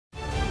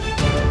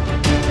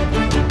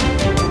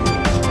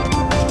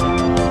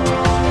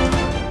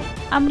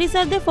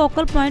ਅੰਮ੍ਰਿਤਸਰ ਦੇ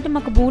focal point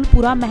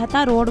Maqboolpura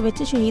Mehta road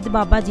ਵਿੱਚ ਸ਼ਹੀਦ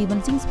ਬਾਬਾ ਜੀਵਨ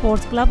ਸਿੰਘ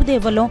ਸਪੋਰਟਸ ਕਲੱਬ ਦੇ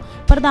ਵੱਲੋਂ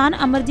ਪ੍ਰਧਾਨ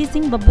ਅਮਰਜੀਤ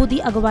ਸਿੰਘ ਬੱਬੂ ਦੀ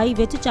ਅਗਵਾਈ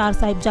ਵਿੱਚ ਚਾਰ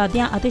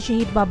ਸਾਹਿਬਜ਼ਾਦਿਆਂ ਅਤੇ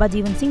ਸ਼ਹੀਦ ਬਾਬਾ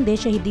ਜੀਵਨ ਸਿੰਘ ਦੇ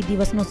ਸ਼ਹੀਦੀ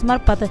ਦਿਵਸ ਨੂੰ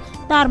ਸਮਰਪਤ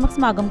ਧਾਰਮਿਕ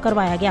ਸਮਾਗਮ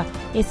ਕਰਵਾਇਆ ਗਿਆ।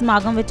 ਇਸ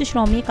ਸਮਾਗਮ ਵਿੱਚ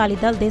ਸ਼੍ਰੋਮਣੀ ਅਕਾਲੀ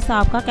ਦਲ ਦੇ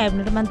ਸਾਬਕਾ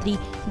ਕੈਬਨਿਟ ਮੰਤਰੀ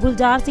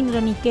ਗੁਲਜ਼ਾਰ ਸਿੰਘ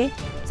ਰਣੀਕੇ,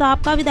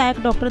 ਸਾਬਕਾ ਵਿਧਾਇਕ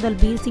ਡਾਕਟਰ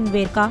ਦਲਬੀਰ ਸਿੰਘ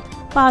ਵੇਰਕਾ,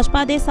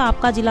 ਭਾਜਪਾ ਦੇ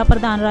ਸਾਬਕਾ ਜ਼ਿਲ੍ਹਾ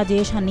ਪ੍ਰਧਾਨ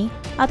ਰਾਜੇਸ਼ ਹਨੀ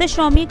ਅਤੇ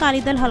ਸ਼੍ਰੋਮਣੀ ਅਕਾਲੀ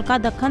ਦਲ ਹਲਕਾ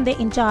ਦੱਖਣ ਦੇ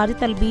ਇੰਚਾਰਜ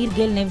ਤਲਬੀਰ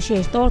ਗਿੱਲ ਨੇ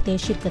ਵਿਸ਼ੇਸ਼ ਤੌਰ ਤੇ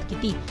ਸ਼ਿਰਕਤ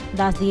ਕੀਤੀ।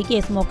 ਦੱਸ ਦਈਏ ਕਿ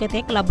ਇਸ ਮੌਕੇ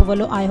ਤੇ ਕਲੱਬ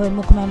ਵੱਲੋਂ ਆਏ ਹੋਏ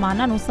ਮੁੱਖ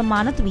ਮਹਿਮਾਨਾਂ ਨੂੰ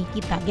ਸਨਮਾਨਿਤ ਵੀ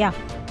ਕੀਤਾ ਗਿਆ।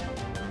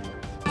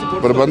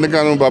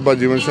 ਪ੍ਰਬੰਧਕਾਂ ਨੂੰ ਬਾਬਾ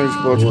ਜੀਵਨ ਸਿੰਘ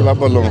ਸਪੋਰਟਸ ਕਲੱਬ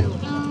ਵੱਲੋਂ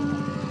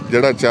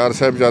ਜਿਹੜਾ ਚਾਰ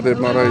ਸਾਹਿਬਜ਼ਾਦੇ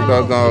ਮਹਾਰਾਜ ਦਾ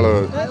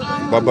ਨਾਲ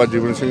ਬਾਬਾ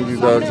ਜੀਵਨ ਸਿੰਘ ਜੀ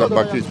ਦਾ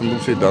ਬਾਕੀ ਸਮੂਹ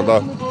ਸ਼ਹੀਦਾਂ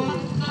ਦਾ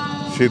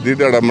ਸ਼ਹੀਦੀ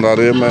ਦਿਹਾੜਾ ਮਨਾ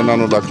ਰਹੇ, ਮੈਂ ਇਹਨਾਂ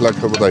ਨੂੰ ਲੱਖ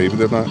ਲੱਖ ਵਧਾਈ ਵੀ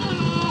ਦਿੰਦਾ।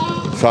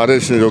 ਸਾਰੇ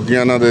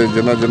ਸਹਿਯੋਗੀਆਂ ਇਹਨਾਂ ਦੇ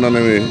ਜਿਨ੍ਹਾਂ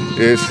ਨੇ ਵੀ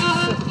ਇਸ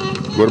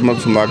ਗੁਰਮਤਿ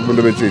ਸਮਾਗਮ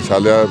ਦੇ ਵਿੱਚ ਹਿੱਸਾ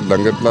ਲਿਆ,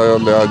 ਲੰਗਰ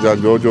ਲਿਆ ਜਾਂ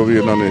ਜੋ ਵੀ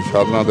ਇਹਨਾਂ ਨੇ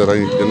ਸਾਧਨਾ ਦੇ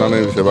ਰਾਹੀਂ ਜਿਨ੍ਹਾਂ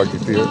ਨੇ ਸੇਵਾ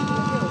ਕੀਤੀ ਹੈ,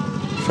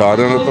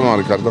 ਸਾਰਿਆਂ ਦਾ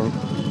ਧੰਨਵਾਦ ਕਰਦਾ।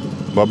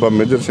 ਬਾਬਾ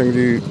ਮੇਜਰ ਸਿੰਘ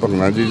ਜੀ,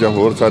 ਭੰਗਣਾ ਜੀ ਜਾਂ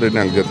ਹੋਰ ਸਾਰੇ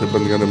ਨਿਹੰਗ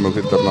ਜਥੇਬੰਦੀਆਂ ਦੇ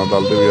ਮੰਤਰੀ ਤਰਨਾ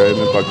ਦਲ ਦੇ ਵੀ ਆਏ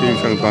ਨੇ, ਬਾਕੀ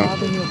ਸੰਗਤਾਂ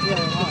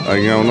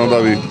ਆਈਆਂ, ਉਹਨਾਂ ਦਾ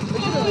ਵੀ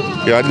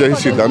ਕਿ ਅੱਜ ਅਸੀਂ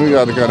ਸ਼ਹੀਦਾਂ ਨੂੰ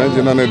ਯਾਦ ਕਰ ਰਹੇ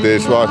ਜਿਨ੍ਹਾਂ ਨੇ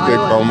ਦੇਸ਼ ਵਾਸਤੇ,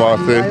 ਕੌਮ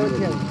ਵਾਸਤੇ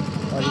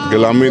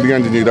ਗੁਲਾਮੀ ਦੀਆਂ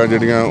ਜੰਜੀਰਾਂ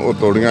ਜਿਹੜੀਆਂ ਉਹ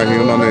ਤੋੜੀਆਂ ਸੀ।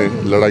 ਉਹਨਾਂ ਨੇ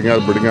ਲੜਾਈਆਂ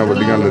ਬੜੀਆਂ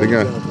ਵੱਡੀਆਂ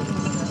ਲੜੀਆਂ।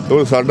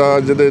 ਉਹ ਸਾਡਾ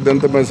ਅੱਜ ਦੇ ਦਿਨ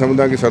ਤੇ ਮੈਂ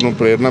ਸਮਝਦਾ ਕਿ ਸਾਨੂੰ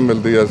ਪ੍ਰੇਰਨਾ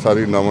ਮਿਲਦੀ ਹੈ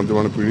ਸਾਰੀ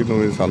ਨੌਜਵਾਨ ਪੀੜ੍ਹੀ ਨੂੰ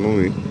ਵੀ, ਸਾਨੂੰ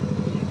ਵੀ।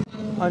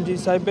 ਹਾਂਜੀ,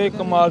 ਸਾਹਿਬੇ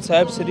ਕਮਾਲ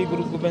ਸਾਹਿਬ ਸ੍ਰੀ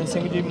ਗੁਰੂ ਗੋਬਿੰਦ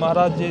ਸਿੰਘ ਜੀ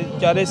ਮਹਾਰਾਜ ਜੀ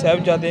ਚਾਰੇ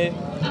ਸਾਹਿਬਜ਼ਾਦੇ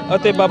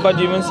ਅਤੇ ਬਾਬਾ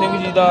ਜੀਵਨ ਸਿੰਘ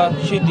ਜੀ ਦਾ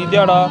ਸ਼ਹੀਦੀ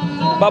ਦਿਹਾੜਾ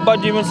ਬਾਬਾ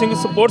ਜੀਵਨ ਸਿੰਘ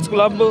ਸਪੋਰਟਸ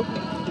ਕਲੱਬ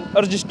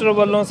ਰਜਿਸਟਰ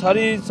ਵੱਲੋਂ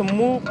ਸਾਰੀ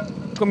ਸਮੂਹ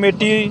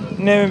ਕਮੇਟੀ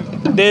ਨੇ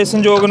ਦੇ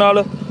ਸੰਯੋਗ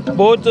ਨਾਲ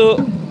ਬਹੁਤ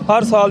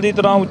ਹਰ ਸਾਲ ਦੀ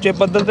ਤਰ੍ਹਾਂ ਉੱਚੇ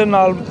ਪੱਧਰ ਦੇ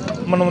ਨਾਲ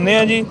ਮਨਾਉਂਦੇ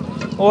ਹਾਂ ਜੀ।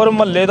 ਔਰ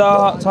ਮਹੱਲੇ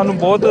ਦਾ ਸਾਨੂੰ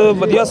ਬਹੁਤ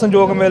ਵਧੀਆ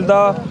ਸੰਯੋਗ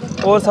ਮਿਲਦਾ।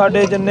 ਔਰ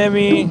ਸਾਡੇ ਜਿੰਨੇ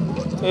ਵੀ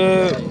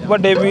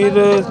ਵੱਡੇ ਵੀਰ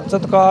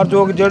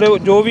ਸਤਿਕਾਰਯੋਗ ਜਿਹੜੇ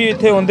ਜੋ ਵੀ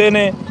ਇੱਥੇ ਹੁੰਦੇ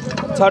ਨੇ,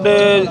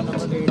 ਸਾਡੇ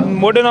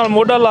ਮੋਢੇ ਨਾਲ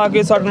ਮੋਢਾ ਲਾ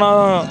ਕੇ ਸਾਡੇ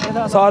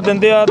ਨਾਲ ਸਾਥ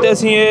ਦਿੰਦੇ ਆ। ਅਤੇ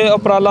ਅਸੀਂ ਇਹ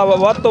ਉਪਰਾਲਾ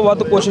ਵੱਧ ਤੋਂ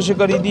ਵੱਧ ਕੋਸ਼ਿਸ਼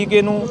ਕਰੀਦੀ ਕਿ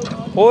ਇਹਨੂੰ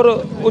ਹੋਰ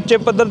ਉੱਚੇ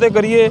ਪੱਧਰ 'ਤੇ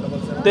ਕਰੀਏ।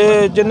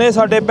 ਅਤੇ ਜਿੰਨੇ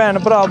ਸਾਡੇ ਭੈਣ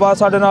ਭਰਾ ਵਾ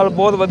ਸਾਡੇ ਨਾਲ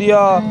ਬਹੁਤ ਵਧੀਆ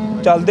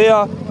ਚੱਲਦੇ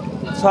ਆ।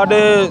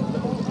 ਸਾਡੇ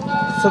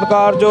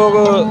ਸਤਿਕਾਰਯੋਗ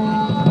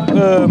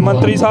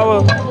ਮੰਤਰੀ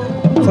ਸਾਹਿਬ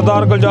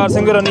ਸਰਦਾਰ ਗੁਲਜ਼ਾਰ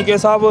ਸਿੰਘ ਰਣੀਕੇ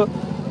ਸਾਹਿਬ,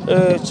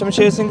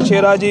 ਸ਼ਮਸ਼ੇਰ ਸਿੰਘ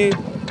ਸ਼ੇਰਾ ਜੀ,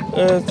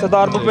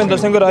 ਸਰਦਾਰ ਭੁਪਿੰਦਰ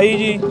ਸਿੰਘ ਰਾਹੀ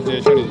ਜੀ,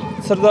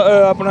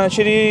 ਆਪਣਾ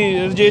ਸ਼੍ਰੀ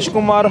ਰਜੇਸ਼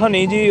ਕੁਮਾਰ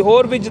ਹਨੀ ਜੀ,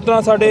 ਹੋਰ ਵੀ ਜਿਸ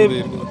ਤਰ੍ਹਾਂ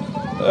ਸਾਡੇ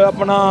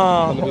ਆਪਣਾ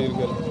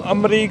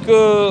ਅਮਰੀਕ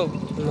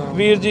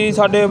ਵੀਰ ਜੀ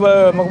ਸਾਡੇ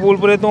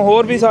ਮਕਬੂਲਪੁਰੇ ਤੋਂ,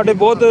 ਹੋਰ ਵੀ ਸਾਡੇ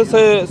ਬਹੁਤ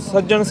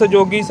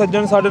ਸਹਿਯੋਗੀ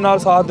ਸੱਜਣ ਸਾਡੇ ਨਾਲ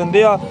ਸਾਥ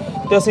ਦਿੰਦੇ ਆ।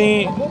 ਅਤੇ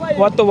ਅਸੀਂ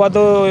ਵੱਧ ਤੋਂ ਵੱਧ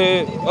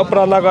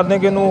ਉਪਰਾਲਾ ਕਰਦੇ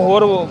ਕਿ ਇਹਨੂੰ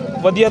ਹੋਰ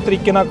ਵਧੀਆ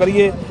ਤਰੀਕੇ ਨਾਲ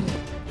ਕਰੀਏ।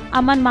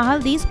 ਅਮਨ ਮਾਹਲ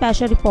ਦੀ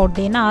ਸਪੈਸ਼ਲ ਰਿਪੋਰਟ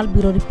ਦੇ ਨਾਲ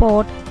ਬਿਊਰੋ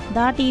ਰਿਪੋਰਟ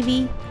ਦਾ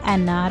TV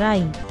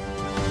NRI।